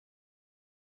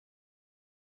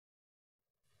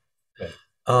Okay.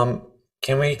 Um,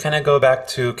 can we kind of go back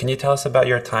to, can you tell us about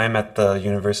your time at the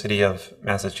University of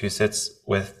Massachusetts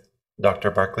with Dr.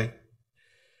 Barkley?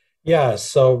 Yeah,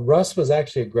 so Russ was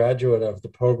actually a graduate of the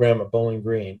program at Bowling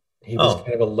Green. He was Oh,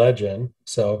 kind of a legend.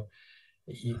 So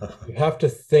you have to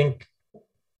think,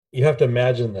 you have to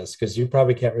imagine this because you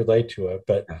probably can't relate to it.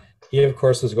 But he, of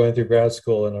course, was going through grad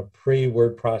school in a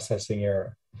pre-word processing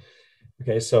era.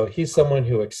 Okay, so he's someone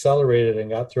who accelerated and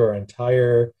got through our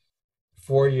entire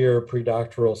 4-year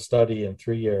predoctoral study in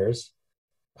 3 years.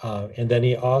 And then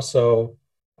he also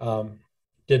um,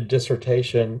 did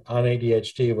dissertation on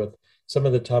ADHD with some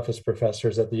of the toughest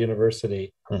professors at the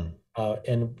university. hmm.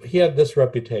 And he had this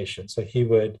reputation. So he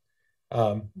would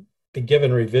um, be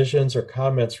given revisions or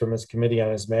comments from his committee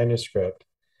on his manuscript.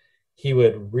 He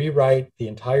would rewrite the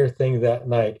entire thing that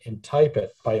night and type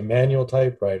it by a manual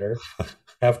typewriter,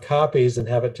 have copies, and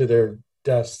have it to their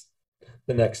desk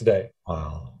the next day.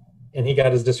 Wow. And he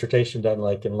got his dissertation done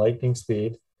like in lightning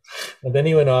speed. And then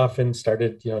he went off and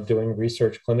started, doing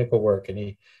research clinical work. And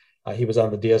he was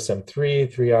on the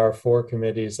DSM-3, 3R4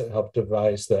 committees that helped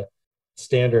devise the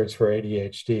standards for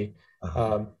ADHD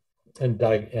Uh-huh. um, and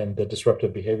the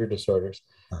disruptive behavior disorders.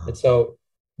 Uh-huh. And so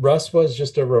Russ was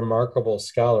just a remarkable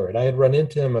scholar. And I had run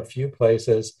into him a few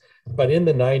places, but in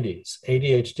the 90s,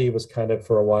 ADHD was kind of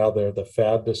for a while there the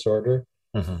fad disorder.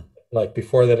 Hmm. Like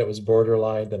before that, it was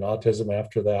borderline, then autism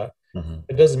after that. Hmm.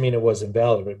 It doesn't mean it was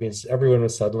invalid, but it means everyone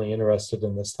was suddenly interested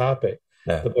in this topic.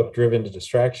 Yeah. The book Driven to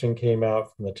Distraction came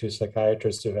out from the two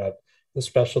psychiatrists who had the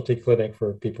specialty clinic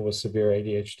for people with severe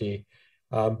ADHD.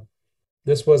 Um,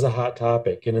 this was a hot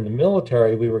topic. And in the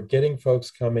military, we were getting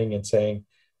folks coming and saying,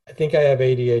 I think I have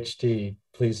ADHD,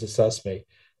 please assess me.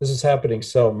 This is happening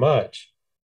so much,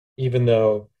 even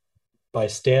though by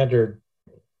standard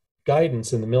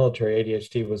guidance in the military,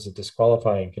 ADHD was a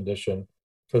disqualifying condition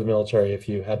for the military if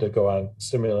you had to go on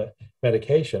stimulant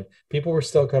medication. People were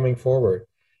still coming forward,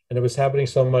 and it was happening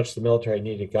so much the military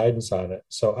needed guidance on it.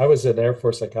 So I was an Air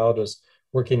Force psychologist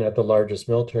working at the largest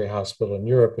military hospital in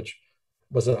Europe, which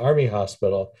was an Army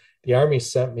hospital. The Army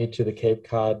sent me to the Cape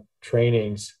Cod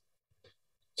trainings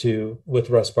to with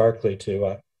Russ Barkley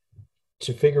to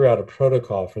figure out a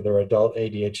protocol for their adult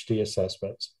ADHD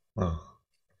assessments. Oh.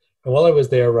 And while I was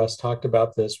there, Russ talked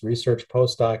about this research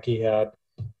postdoc he had.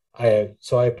 I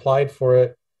applied for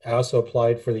it. I also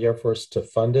applied for the Air Force to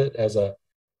fund it as an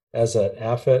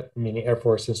AFIT, meaning Air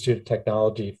Force Institute of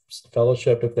Technology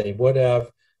Fellowship. If they would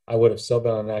have, I would have still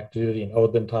been on active duty and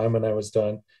owed them time when I was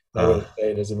done. And I would Uh, have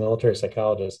stayed as a military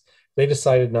psychologist. They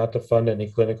decided not to fund any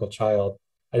clinical child.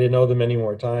 I didn't owe them any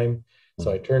more time.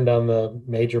 So I mm. turned down the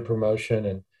major promotion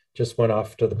and just went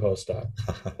off to the postdoc.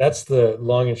 That's the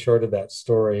long and short of that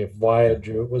story of why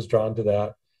Yeah. was drawn to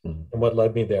that Mm. and what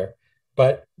led me there.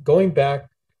 But going back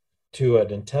to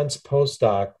an intense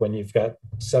postdoc when you've got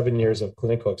 7 years of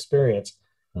clinical experience,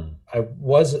 Mm. I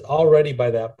was already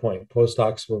by that point,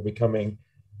 postdocs were becoming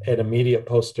an immediate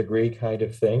post degree kind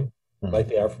of thing, like Mm.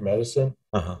 they are for medicine.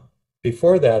 Uh-huh.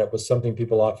 Before that, it was something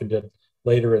people often did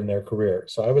later in their career.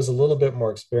 So I was a little bit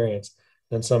more experienced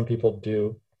than some people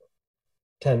do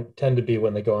tend to be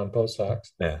when they go on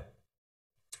postdocs. Yeah.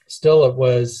 Still,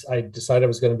 I decided I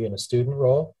was going to be in a student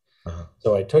role. Uh-huh.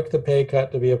 So I took the pay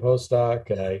cut to be a postdoc,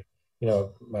 and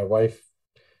my wife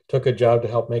took a job to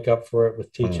help make up for it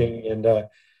with Mm. teaching, and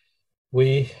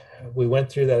we we went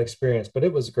through that experience. But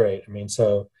it was great. I mean,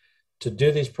 so to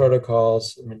do these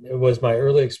protocols, I mean, it was my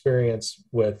early experience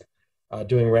with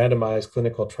doing randomized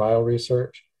clinical trial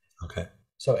research. Okay.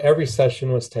 So every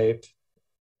session was taped.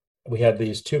 We had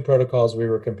these two protocols we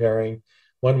were comparing.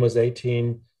 One was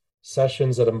 18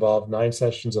 sessions that involved 9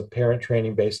 sessions of parent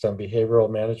training based on behavioral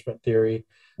management theory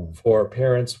Mm. for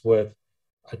parents with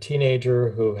a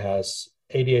teenager who has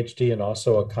ADHD and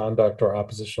also a conduct or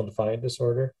oppositional defiant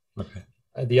disorder. Okay.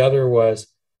 The other was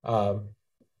um,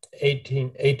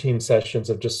 18 sessions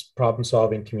of just problem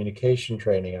solving communication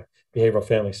training, a behavioral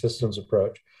family systems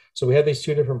approach. So we had these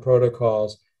two different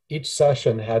protocols. Each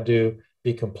session had to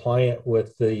be compliant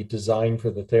with the design for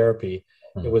the therapy.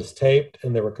 It Mm. was taped,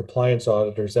 and there were compliance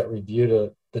auditors that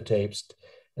reviewed the tapes,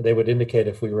 and they would indicate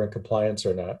if we were in compliance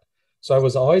or not. So I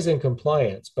was always in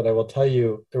compliance, but I will tell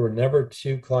you, there were never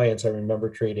two clients I remember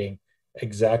treating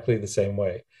exactly the same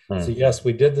way. So, Mm. yes,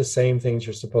 we did the same things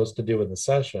you're supposed to do in the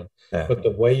session, Yeah. but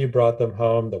the way you brought them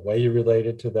home, the way you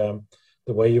related to them,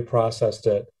 the way you processed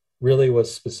it really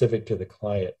was specific to the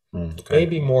client. Mm. It may Okay.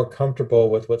 be more comfortable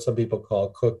with what some people call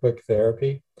cookbook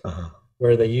therapy, Uh-huh.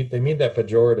 where they mean that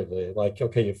pejoratively, like,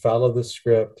 okay, you follow the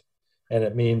script, and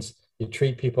it means you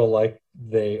treat people like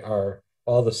they are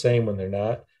all the same when they're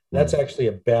not. That's Mm. actually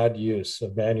a bad use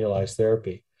of manualized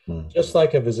therapy. Mm. Just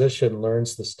like a physician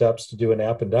learns the steps to do an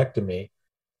appendectomy,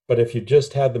 but if you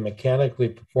just had them mechanically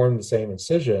perform the same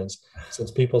incisions,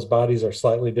 since people's bodies are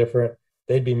slightly different,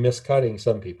 they'd be miscutting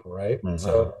some people, right?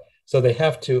 Mm. So they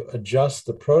have to adjust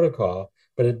the protocol,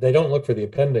 but they don't look for the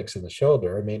appendix in the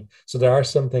shoulder. I mean, so there are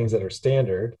some things that are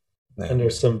standard, Yeah. and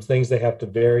there's some things they have to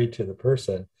vary to the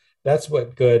person. That's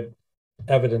what good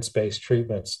evidence-based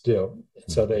treatments do.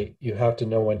 So you have to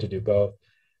know when to do both.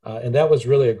 And that was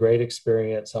really a great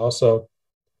experience. Also,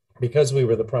 because we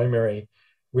were the primary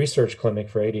research clinic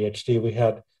for ADHD, we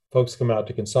had folks come out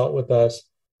to consult with us.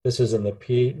 This is in the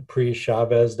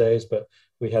pre-Chavez days, but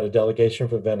we had a delegation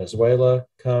from Venezuela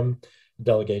come, a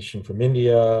delegation from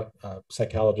India,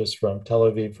 psychologists from Tel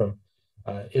Aviv, from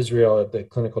Israel at the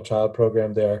clinical child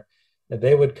program there. And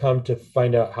they would come to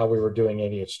find out how we were doing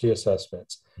ADHD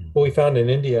assessments. What we found in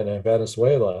India and in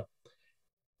Venezuela,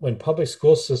 when public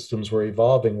school systems were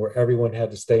evolving where everyone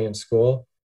had to stay in school,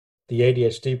 the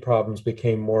ADHD problems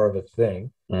became more of a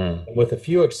thing. Mm. With a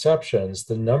few exceptions,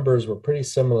 the numbers were pretty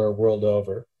similar world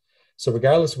over. So,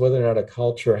 regardless of whether or not a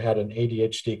culture had an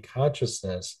ADHD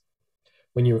consciousness,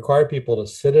 when you require people to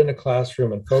sit in a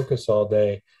classroom and focus all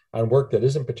day on work that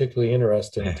isn't particularly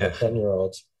interesting to Yeah.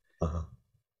 10-year-olds, Uh-huh.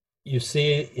 you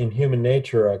see in human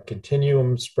nature a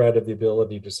continuum spread of the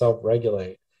ability to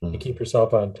self-regulate and Mm. keep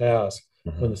yourself on task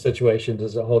when the situation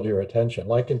doesn't hold your attention.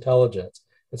 Like intelligence,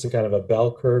 it's a kind of a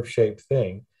bell curve shaped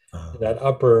thing. Uh-huh. That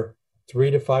upper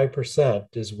 3 to 5%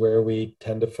 is where we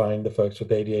tend to find the folks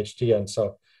with ADHD and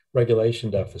self-regulation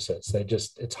deficits.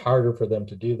 It's harder for them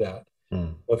to do that.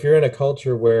 Mm. Well, if you're in a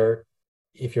culture where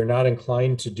if you're not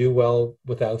inclined to do well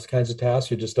with those kinds of tasks,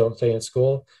 you just don't stay in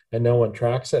school and no one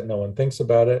tracks it, no one thinks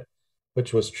about it,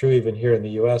 which was true even here in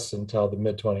the US until the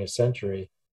mid 20th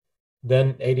century,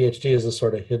 then ADHD is a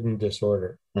sort of hidden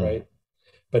disorder, Mm. right?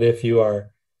 But if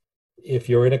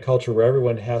you're in a culture where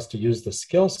everyone has to use the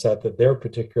skill set that they're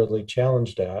particularly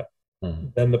challenged at,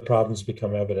 Mm. then the problems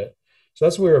become evident. So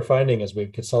that's what we were finding as we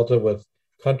consulted with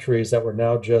countries that were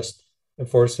now just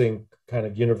enforcing kind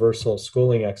of universal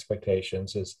schooling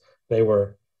expectations, is they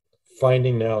were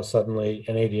finding now suddenly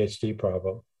an ADHD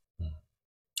problem.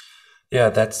 Yeah,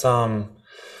 that's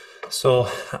so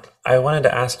I wanted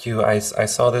to ask you, I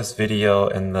saw this video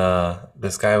and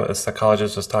this guy, a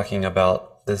psychologist, was talking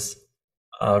about this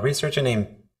researcher named,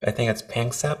 I think it's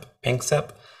Panksepp.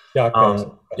 Yeah, thanks.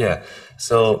 Yeah.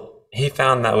 So he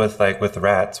found that with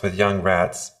rats, with young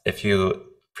rats, if you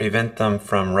prevent them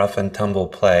from rough and tumble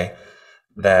play,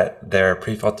 that their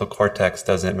prefrontal cortex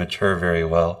doesn't mature very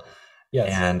well, Yes.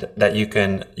 and that you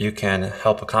can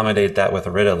help accommodate that with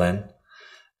Ritalin.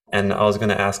 And I was going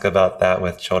to ask about that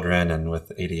with children and with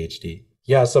ADHD.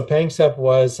 Yeah, so Panksepp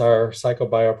was our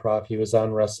psychobioprof. He was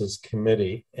on Russ's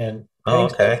committee, and Oh,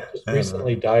 Panksepp okay. just I don't know.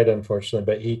 recently died, unfortunately.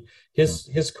 But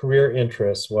his career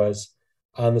interest was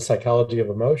on the psychology of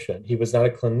emotion. He was not a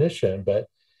clinician, but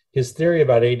his theory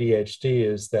about ADHD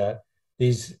is that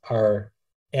these are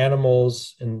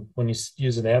animals, and when you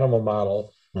use an animal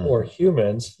model Mm. or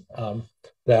humans,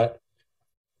 that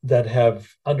that have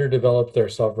underdeveloped their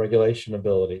self-regulation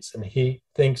abilities. And he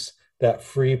thinks that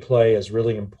free play is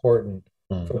really important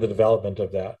Mm. for the development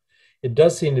of that. It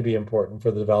does seem to be important for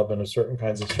the development of certain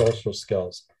kinds of social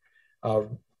skills. Uh,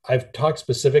 I've talked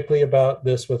specifically about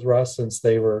this with Russ since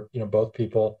they were, both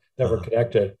people that were Uh-huh.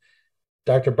 connected.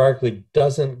 Dr. Barkley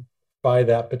doesn't buy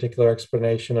that particular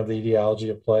explanation of the etiology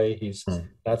of play. He's Mm.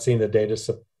 not seeing the data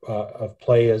of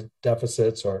play as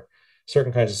deficits or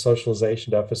certain kinds of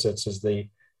socialization deficits as the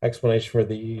explanation for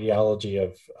the etiology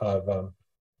of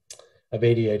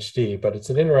ADHD. But it's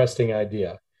an interesting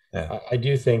idea. Yeah. I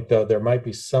do think, though, there might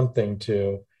be something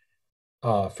to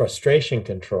frustration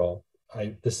control.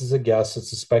 This is a guess.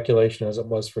 It's a speculation, as it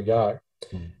was for Yacht.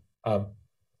 Mm. Um,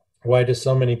 why do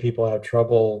so many people have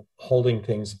trouble holding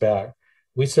things back?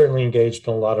 We certainly engaged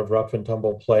in a lot of rough and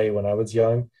tumble play when I was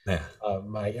young. Yeah.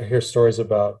 I hear stories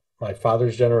about my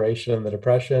father's generation and the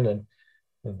Depression, and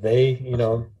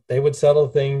they would settle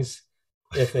things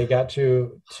if they got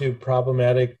too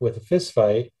problematic with a fist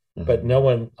fight, but Mhm. no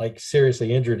one like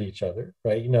seriously injured each other,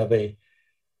 right?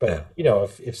 Yeah.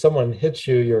 If someone hits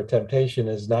you, your temptation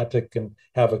is not to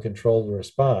have a controlled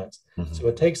response. Mhm. So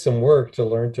it takes some work to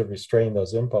learn to restrain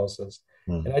those impulses.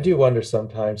 And Mm. I do wonder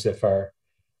sometimes if our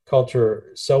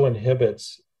culture so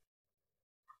inhibits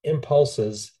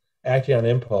impulses, acting on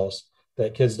impulse,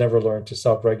 that kids never learn to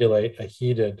self-regulate a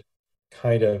heated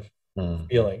kind of Mm.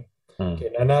 feeling. Mm.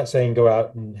 Okay, I'm not saying go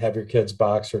out and have your kids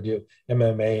box or do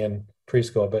MMA in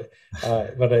preschool, but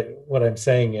what I'm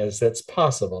saying is that's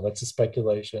possible. That's a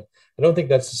speculation. I don't think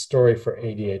that's the story for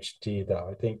ADHD, though.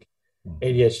 I think Mm.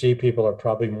 ADHD people are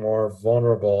probably more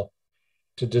vulnerable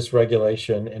to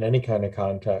dysregulation in any kind of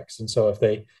context. And so if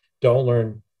they don't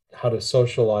learn how to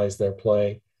socialize their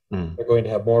play, Mm. they're going to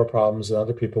have more problems than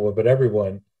other people would. But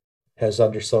everyone has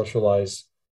under socialized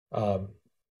um,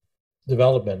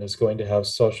 development is going to have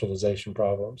socialization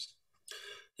problems.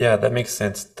 Yeah, that makes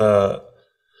sense. The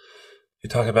You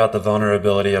talk about the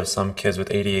vulnerability of some kids with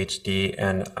ADHD,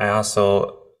 and I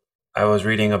was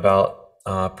reading about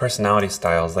personality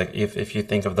styles. Like if you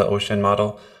think of the ocean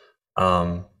model,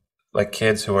 um, like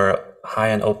kids who are high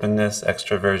in openness,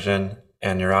 extroversion,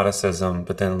 and neuroticism,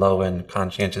 but then low in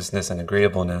conscientiousness and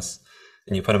agreeableness,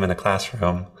 and you put them in a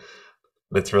classroom,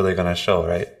 that's really going to show,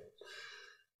 right?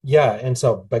 Yeah, and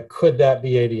so, but could that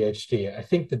be ADHD? I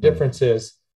think the Mm. difference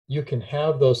is you can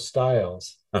have those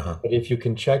styles, Uh-huh. but if you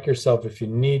can check yourself if you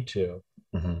need to,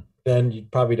 Hmm. then you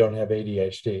probably don't have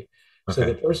ADHD. So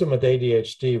the Okay. person with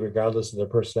ADHD, regardless of their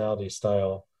personality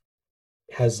style,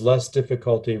 has less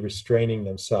difficulty restraining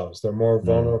themselves. They're more Mm.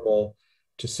 vulnerable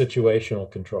to situational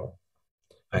control.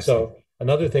 I And see. so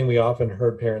another thing we often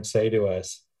heard parents say to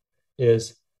us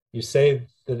is you say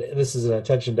that this is an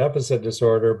attention deficit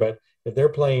disorder, but if they're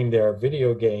playing their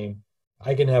video game,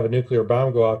 I can have a nuclear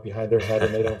bomb go off behind their head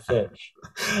and they don't flinch.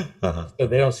 Uh-huh. So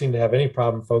they don't seem to have any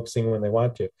problem focusing when they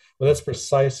want to. Well, that's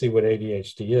precisely what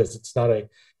ADHD is. It's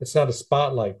not a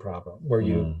spotlight problem where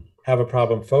you Mm. have a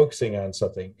problem focusing on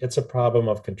something. It's a problem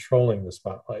of controlling the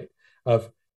spotlight,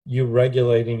 of you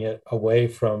regulating it away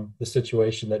from the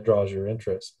situation that draws your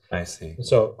interest. I see. And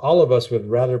so all of us would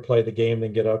rather play the game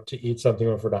than get up to eat something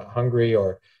if we're not hungry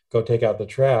or go take out the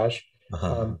trash.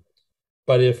 Uh-huh. Um,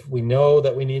 but if we know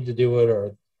that we need to do it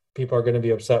or people are going to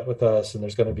be upset with us and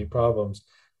there's going to be problems,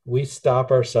 we stop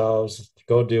ourselves,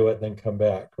 go do it, then come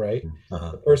back, right?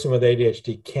 Uh-huh. The person with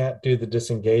ADHD can't do the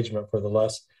disengagement for the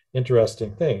less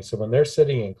interesting things. So when they're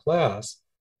sitting in class,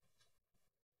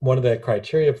 one of the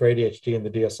criteria for ADHD in the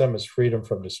DSM is freedom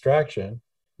from distraction.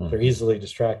 They're Mm. easily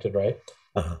distracted, right?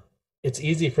 Uh-huh. It's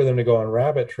easy for them to go on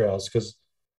rabbit trails because,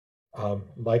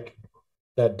 like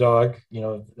that dog,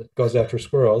 that goes after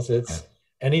squirrels, Yeah. it's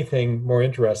anything more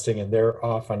interesting and they're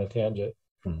off on a tangent.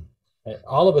 Mm. And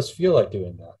all of us feel like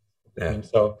doing that. I Yeah. mean,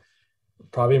 so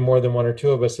probably more than one or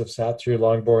two of us have sat through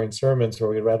long, boring sermons where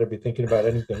we'd rather be thinking about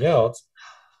anything else.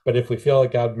 But if we feel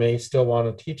like God may still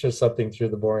want to teach us something through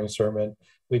the boring sermon,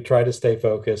 we try to stay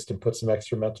focused and put some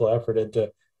extra mental effort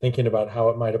into thinking about how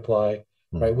it might apply,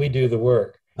 Mm. right? We do the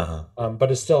work, Uh-huh.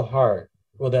 but it's still hard.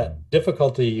 Well, Mm. that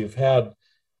difficulty you've had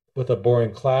with a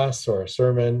boring class or a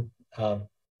sermon,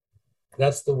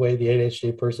 that's the way the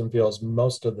ADHD person feels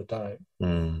most of the time.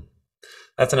 Mm.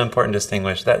 That's an important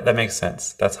distinguish. That makes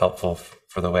sense. That's helpful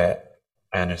for the way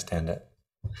I understand it.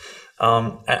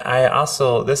 I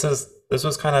also this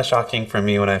was kind of shocking for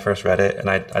me when I first read it, and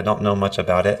I don't know much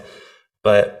about it,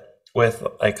 but with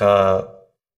like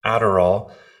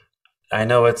Adderall, I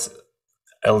know it's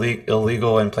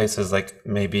illegal in places like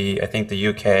maybe I think the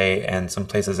UK and some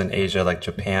places in Asia like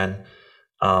Japan,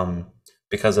 um,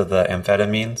 because of the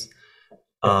amphetamines.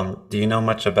 Yeah. Do you know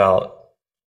much about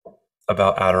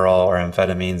Adderall or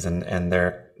amphetamines and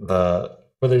the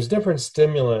Well, there's different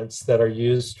stimulants that are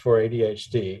used for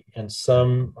ADHD, and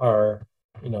some are,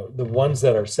 the ones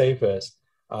that are safest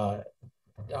uh,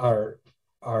 are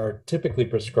are typically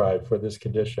prescribed for this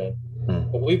condition.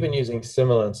 mm, But we've been using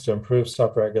stimulants to improve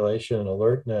self-regulation and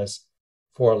alertness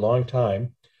for a long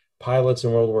time. Pilots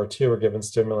in World War II were given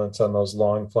stimulants on those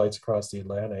long flights across the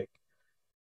Atlantic.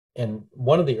 And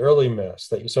one of the early myths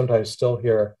that you sometimes still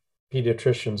hear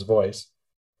pediatrician's voice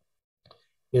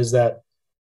is that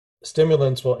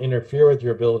stimulants will interfere with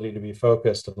your ability to be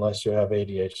focused unless you have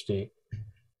ADHD.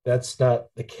 That's not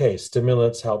the case.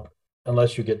 Stimulants help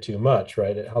unless you get too much,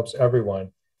 right? It helps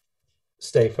everyone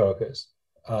stay focused.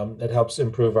 It helps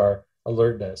improve our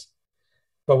alertness.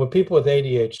 But with people with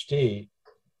ADHD,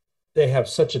 they have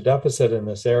such a deficit in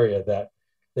this area that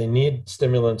they need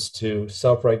stimulants to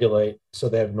self-regulate so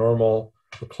they have normal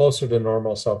or closer to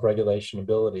normal self-regulation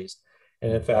abilities.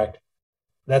 And in fact,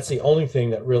 that's the only thing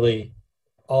that really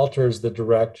alters the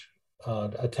direct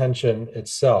attention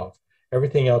itself.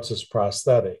 Everything else is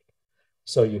prosthetic.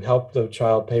 So you help the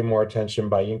child pay more attention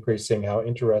by increasing how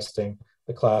interesting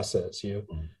the class is. You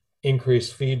mm,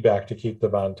 increase feedback to keep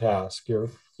them on task. You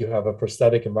have a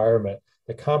prosthetic environment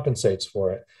that compensates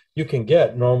for it. You can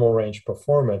get normal range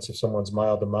performance if someone's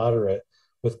mild to moderate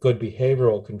with good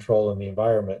behavioral control in the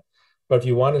environment. But if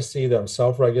you want to see them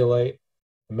self-regulate,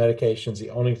 the medication's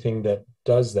the only thing that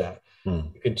does that.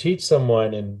 mm, You can teach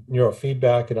someone in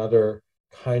neurofeedback and other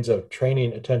kinds of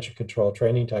training, attention control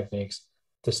training techniques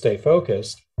to stay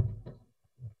focused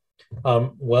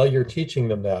while you're teaching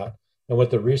them that. And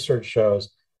what the research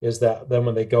shows is that then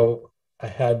when they go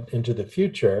ahead into the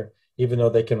future, even though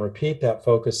they can repeat that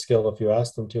focus skill if you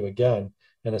ask them to again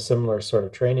in a similar sort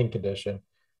of training condition.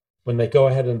 When they go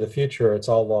ahead in the future, it's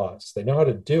all lost. They know how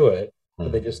to do it,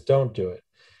 but they Mm, just don't do it.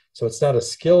 So it's not a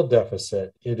skill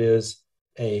deficit, it is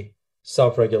a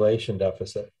self-regulation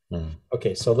deficit. mm,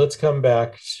 Okay, so let's come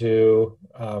back to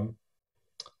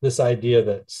this idea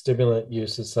that stimulant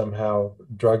use is somehow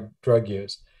drug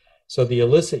use. So the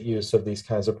illicit use of these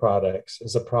kinds of products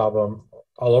is a problem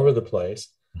all over the place.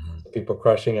 mm, People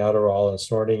crushing Adderall and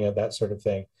snorting it, that sort of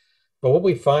thing. But what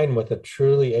we find with a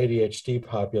truly ADHD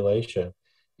population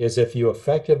is if you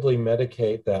effectively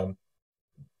medicate them,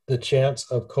 the chance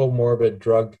of comorbid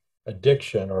drug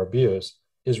addiction or abuse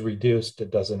is reduced, it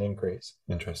doesn't increase.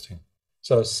 interesting.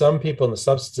 So some people in the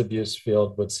substance abuse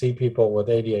field would see people with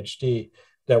ADHD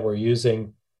that were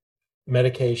using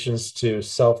medications to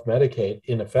self-medicate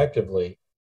ineffectively,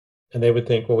 and they would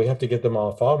think, well, we have to get them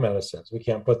off all medicines. We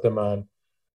can't put them on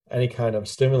any kind of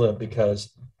stimulant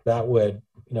because that would,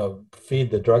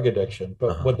 feed the drug addiction. But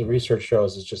Uh-huh. what the research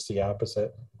shows is just the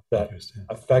opposite, that Interesting.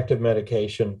 effective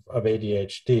medication of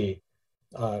ADHD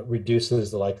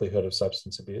reduces the likelihood of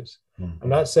substance abuse. Mm, I'm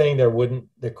not saying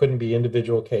there couldn't be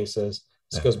individual cases.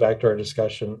 This yeah. goes back to our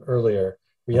discussion earlier.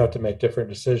 We have Mm, to make different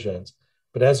decisions,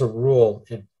 but as a rule,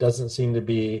 it doesn't seem to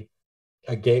be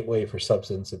a gateway for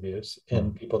substance abuse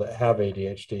in mm, people that have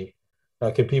ADHD.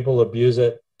 Now, can people abuse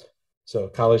it? So,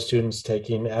 college students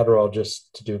taking Adderall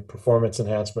just to do performance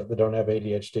enhancement that don't have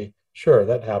ADHD, sure,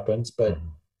 that happens. But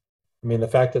mm, I mean, the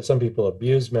fact that some people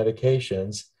abuse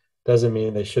medications doesn't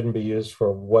mean they shouldn't be used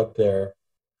for what yeah.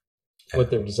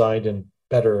 they're designed and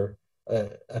better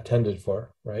attended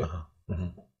for, right? Uh-huh.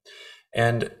 Mhm.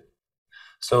 And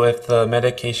so if the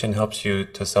medication helps you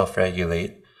to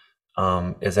self-regulate,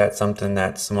 is that something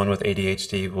that someone with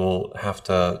ADHD will have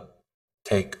to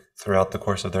take throughout the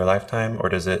course of their lifetime, or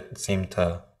does it seem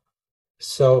to?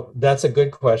 So that's a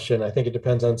good question. I think it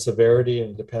depends on severity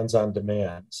and it depends on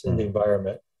demands in the Mm,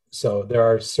 environment. So there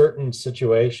are certain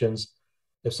situations,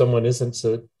 if someone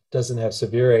doesn't have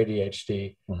severe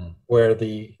ADHD, mm, where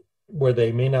where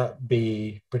they may not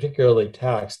be particularly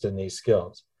taxed in these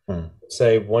skills. mm,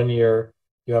 Say 1 year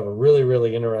you have a really,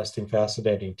 really interesting,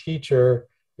 fascinating teacher,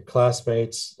 your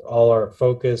classmates all are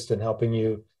focused and helping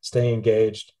you stay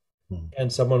engaged, mm,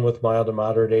 and someone with mild to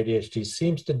moderate ADHD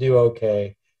seems to do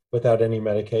okay without any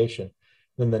medication.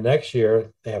 Then the next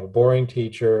year, they have a boring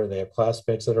teacher, they have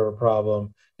classmates that are a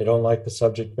problem, they don't like the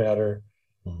subject matter,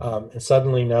 mm, and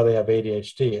suddenly now they have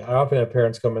ADHD. I often have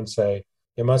parents come and say,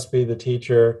 it must be the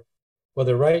teacher. Well,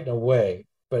 they're right in a way,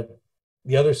 but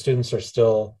the other students are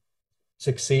still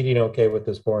succeeding okay with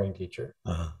this boring teacher.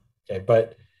 uh-huh. Okay,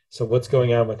 but so what's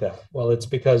going on with that? Well, it's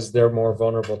because they're more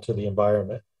vulnerable to the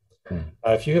environment. Mm,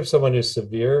 If you have someone who's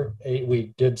severe,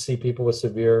 we did see people with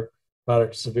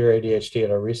moderate to severe ADHD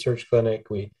at our research clinic.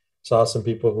 We saw some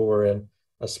people who were in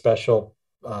a special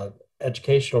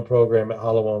educational program at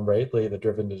Hallowell Braitley, the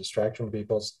Driven to Distraction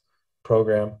People's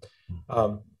program.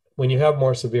 mm, When you have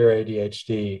more severe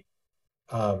ADHD,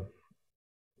 um,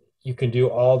 you can do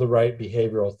all the right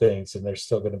behavioral things, and there's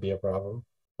still going to be a problem.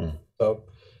 mm. So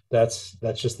that's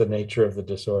just the nature of the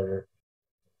disorder.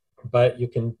 But you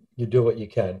do what you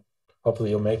can. Hopefully,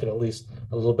 you'll make it at least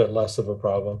a little bit less of a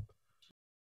problem.